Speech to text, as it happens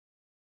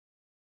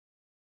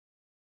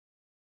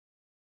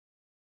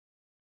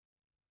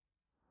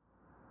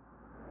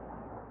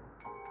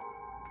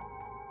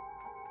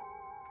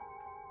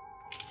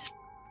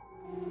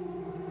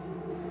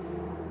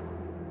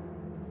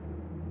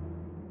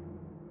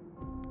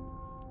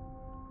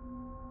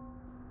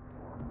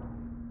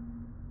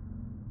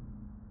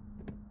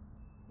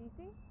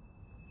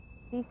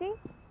Cece?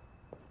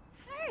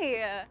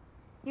 Hey,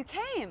 you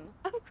came.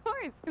 Of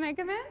course. Can I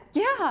come in?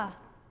 Yeah.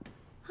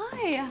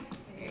 Hi.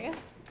 Hey.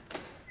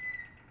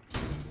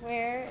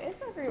 Where is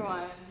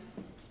everyone?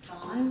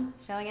 Gone.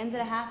 Showing ended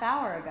a half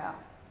hour ago.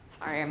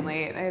 Sorry I'm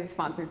late. I had a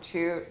sponsored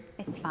shoot.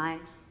 It's fine.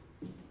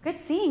 Good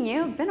seeing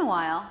you. Been a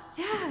while.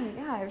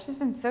 Yeah, I've just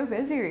been so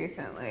busy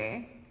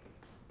recently.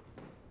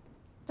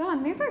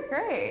 Dawn, these are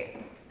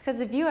great. It's because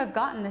of you I've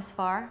gotten this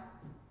far.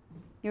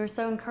 You were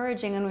so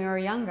encouraging when we were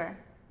younger.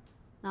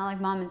 Not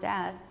like Mom and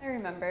Dad. I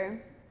remember.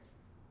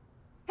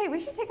 Hey, we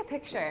should take a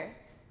picture.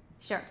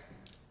 Sure.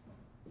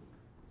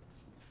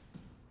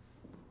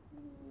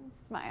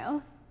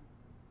 Smile.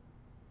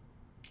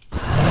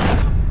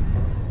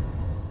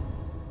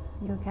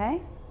 You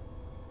okay?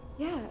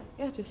 Yeah,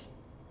 just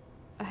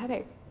a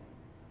headache.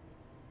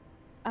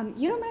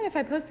 You don't mind if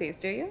I post these,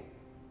 do you?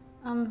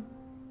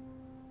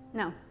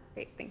 No.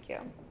 Great, thank you.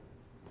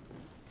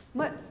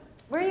 What?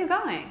 Where are you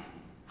going?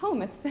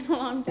 Home, it's been a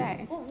long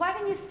day. Well, why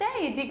didn't you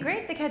stay? It'd be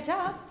great to catch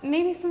up.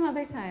 Maybe some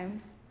other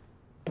time.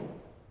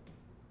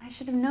 I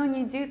should have known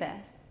you'd do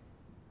this.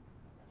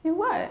 Do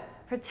what?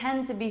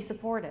 Pretend to be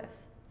supportive.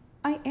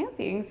 I am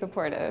being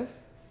supportive.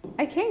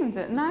 I came,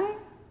 didn't I?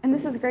 And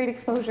this is great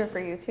exposure for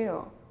you,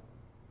 too.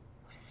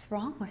 What is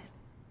wrong with?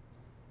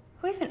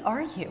 Who even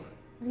are you?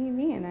 What do you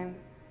mean?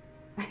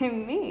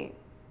 I'm me.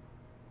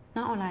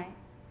 Not when I...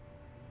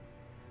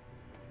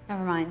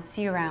 Never mind.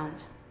 See you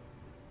around.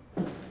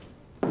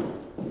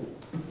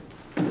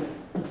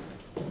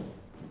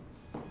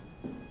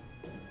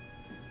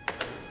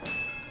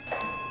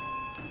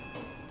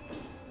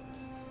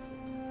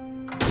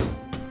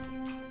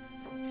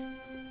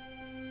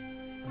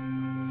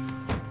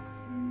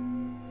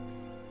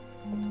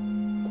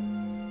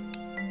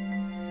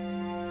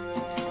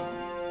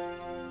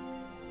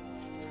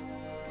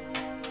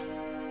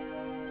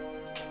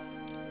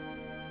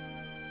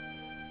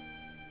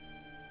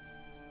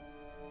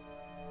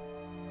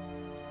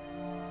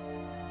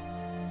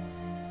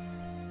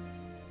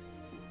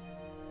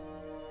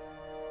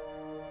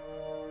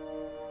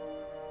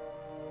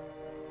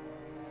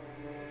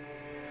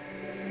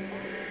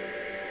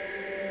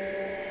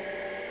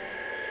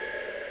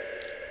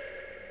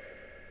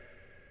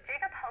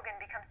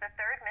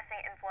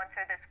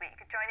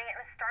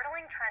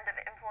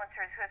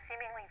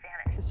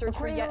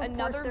 According to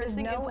reports, there is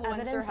no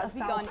evidence of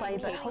foul play,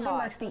 but Hogan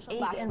marks the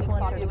 8th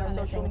influencer to go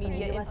missing from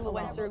the US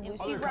alone.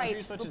 Lucy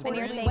Wright When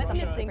you're saying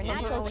something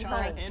supernatural is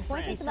occurring,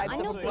 pointing to the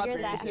unknown figure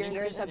that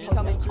appears have to become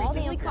all the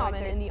increasingly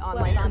common in the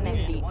online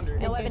community. No And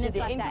due evidence to the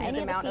left that increased any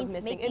of amount the of scenes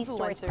missing make these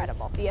stories influencers,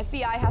 credible. the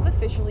FBI have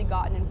officially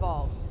gotten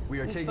involved. We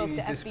are taking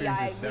these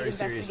disappearances very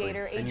seriously and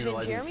Agent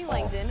utilizing Jeremy all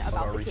Langdon of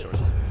about our the case.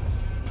 resources.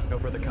 No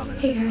further comment.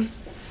 Hey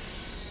guys,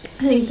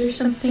 I think there's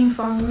something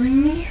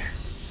following me.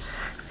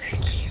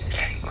 It keeps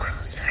getting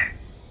closer.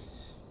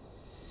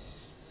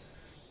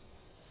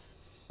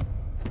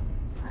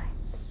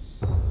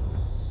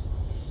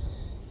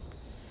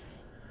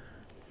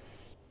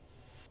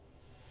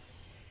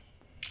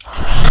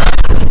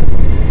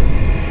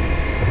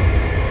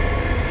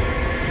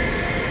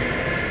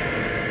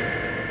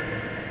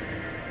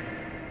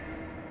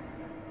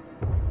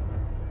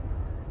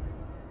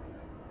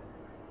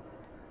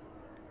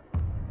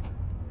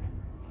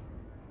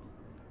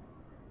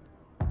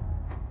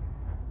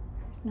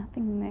 There's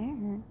nothing there.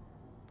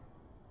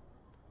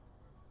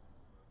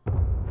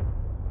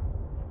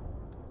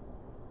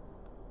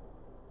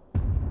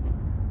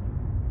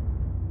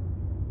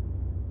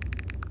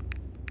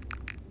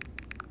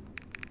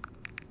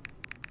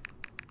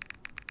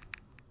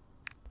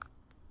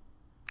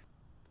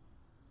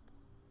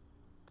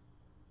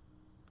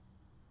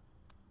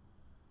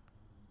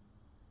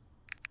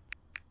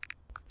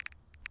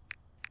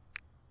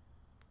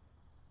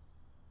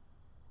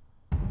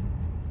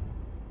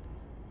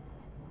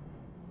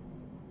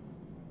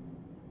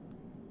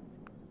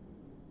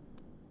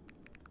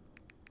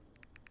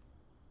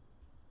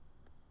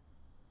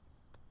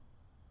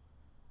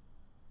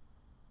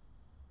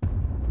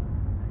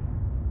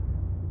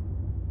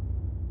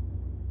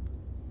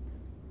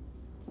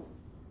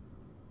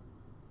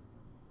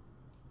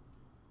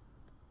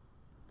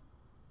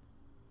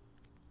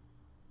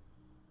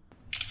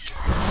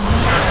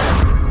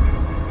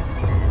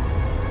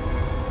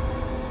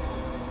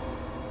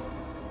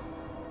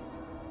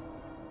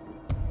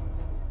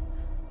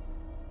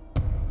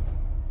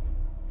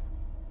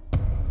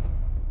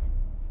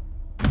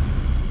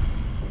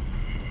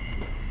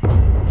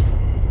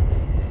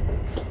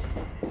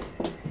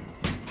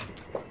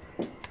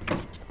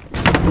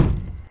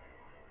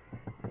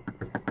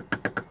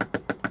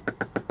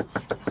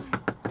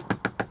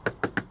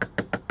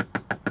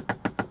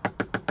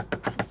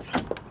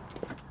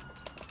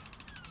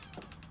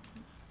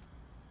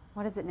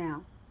 What is it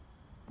now?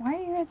 Why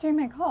are you answering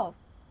my calls?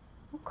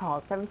 What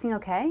calls? Is everything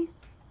okay?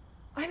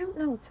 I don't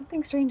know.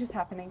 Something strange is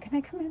happening. Can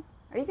I come in?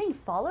 Are you being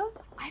followed?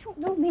 I don't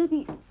know.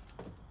 Maybe. Have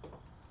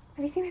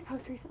you seen my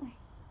post recently?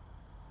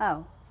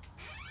 Oh.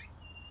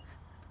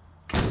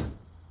 The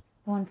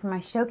one for my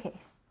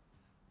showcase.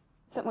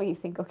 Isn't what you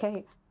think,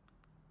 okay?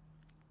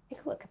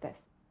 Take a look at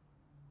this.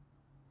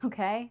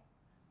 Okay.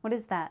 What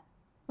is that?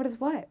 What is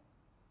what?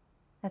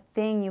 That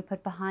thing you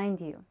put behind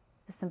you.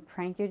 Is this some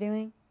prank you're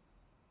doing?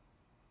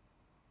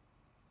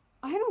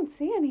 I don't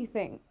see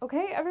anything,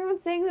 okay?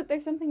 Everyone's saying that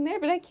there's something there,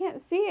 but I can't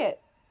see it.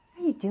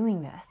 Why are you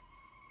doing this?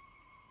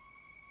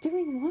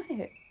 Doing what?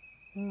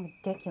 Being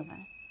ridiculous.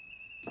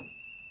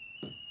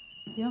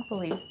 You don't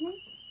believe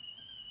me?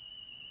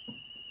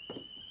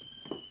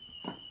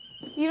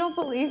 You don't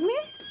believe me?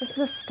 This is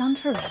a stunt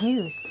for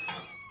views.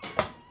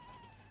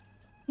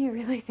 You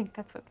really think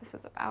that's what this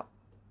is about?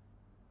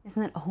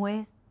 Isn't it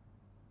always?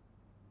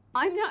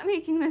 I'm not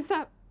making this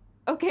up,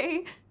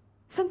 okay?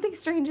 Something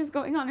strange is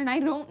going on and I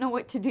don't know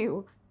what to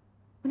do.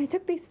 When I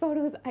took these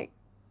photos, I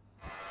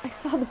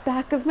saw the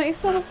back of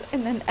myself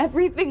and then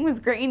everything was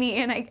grainy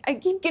and I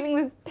keep getting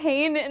this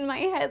pain in my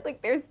head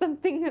like there's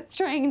something that's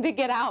trying to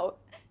get out.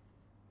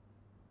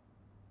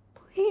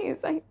 Please,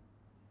 I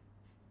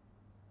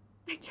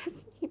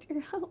just need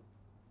your help.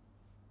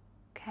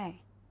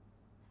 Okay.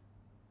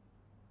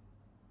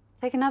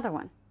 Take another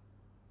one.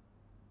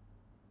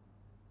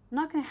 I'm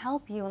not going to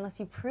help you unless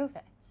you prove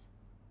it.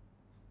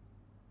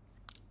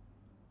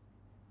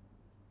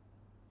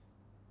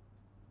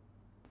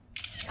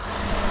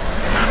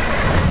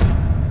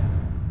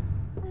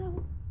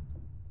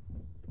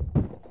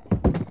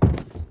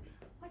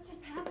 What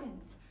just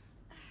happened?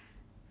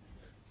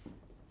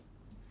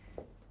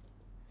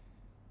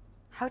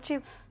 How'd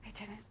you? I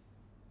didn't.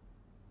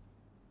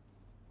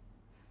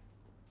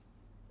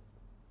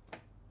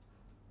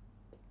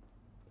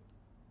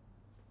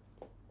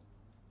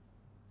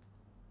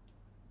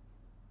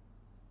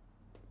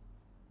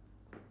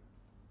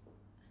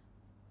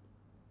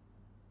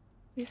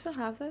 You still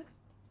have this?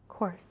 Of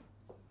course.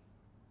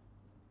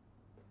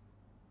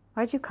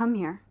 Why'd you come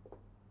here?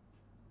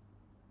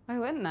 Why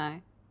wouldn't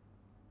I?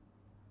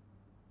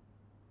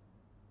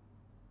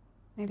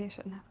 Maybe I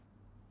shouldn't have.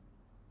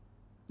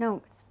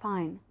 No, it's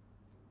fine.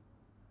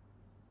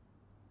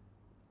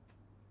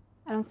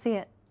 I don't see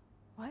it.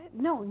 What?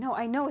 No,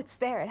 I know it's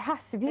there. It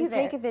has to be Then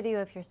there. take a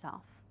video of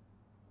yourself.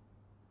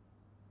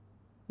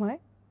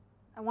 What?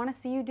 I want to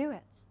see you do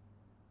it.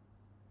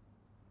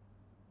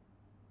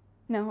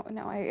 No,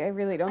 I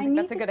really don't think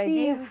that's a good I need to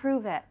see idea. you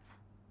prove it.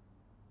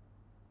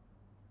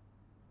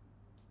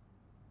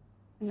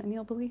 And then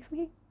you'll believe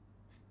me?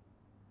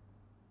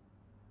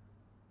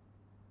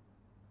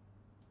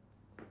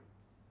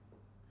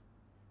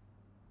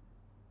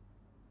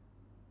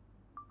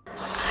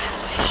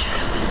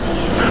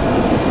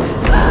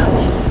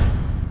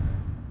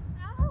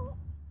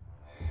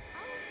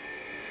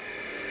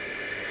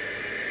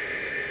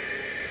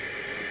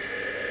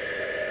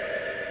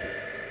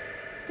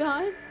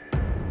 Dawn?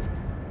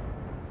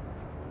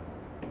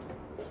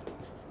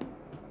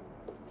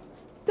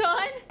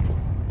 Dawn?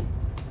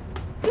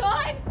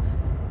 Dawn?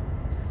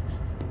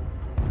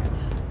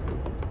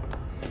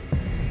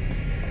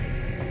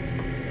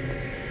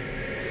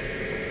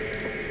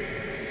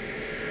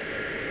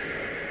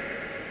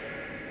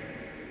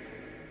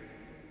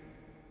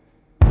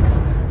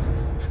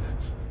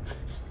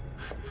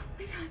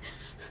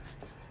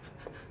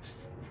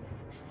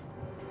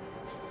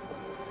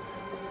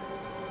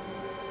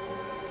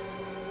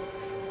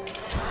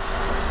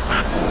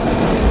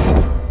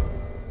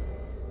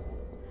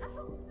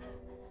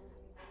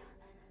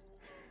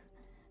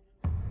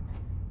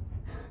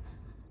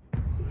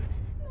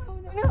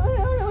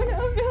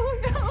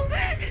 No.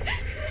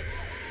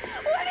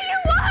 What do you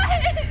want?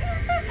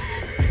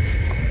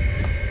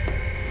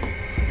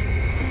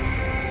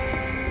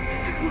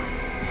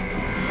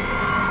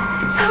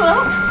 Hello?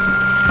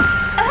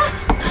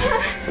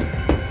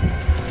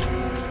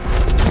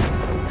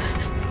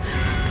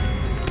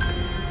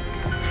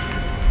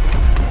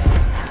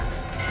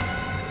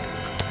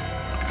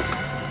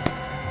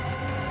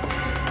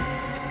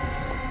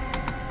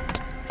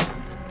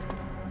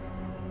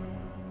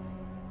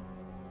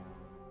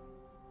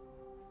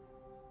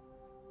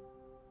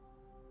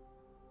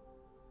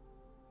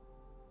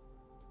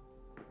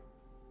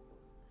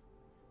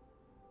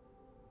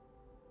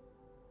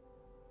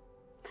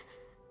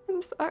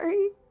 I'm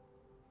sorry.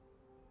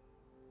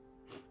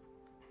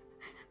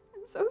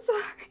 I'm so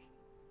sorry.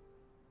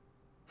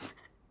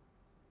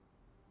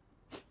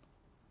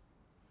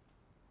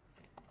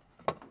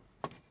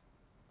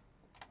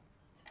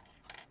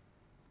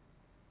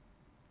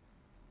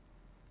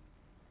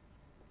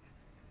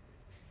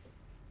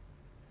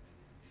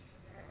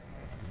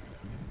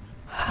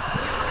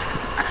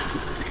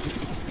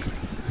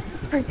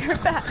 Bring her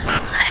back.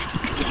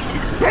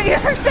 Bring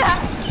her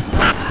back.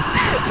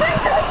 Bring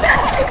her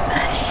back.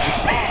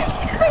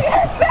 Bring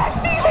her back.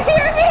 Do you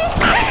hear me?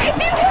 Do you hear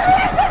me?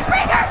 Just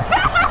bring her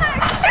back.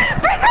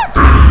 Bring her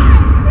back.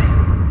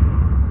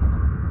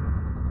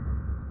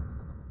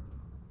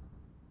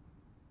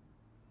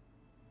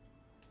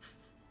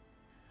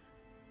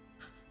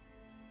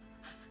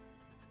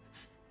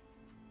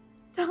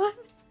 Dawn?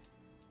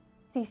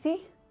 Cece?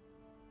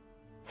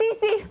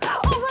 Cece!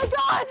 Oh my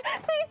God!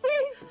 Cece!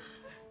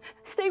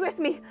 Stay with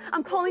me.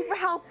 I'm calling for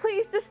help.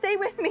 Please, just stay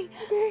with me.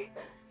 Okay.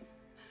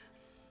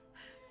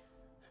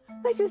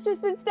 My sister's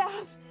been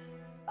stabbed.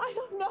 I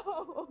don't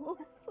know.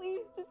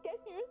 Please, just get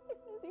here as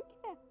soon as you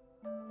can.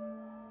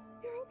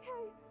 You're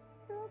okay.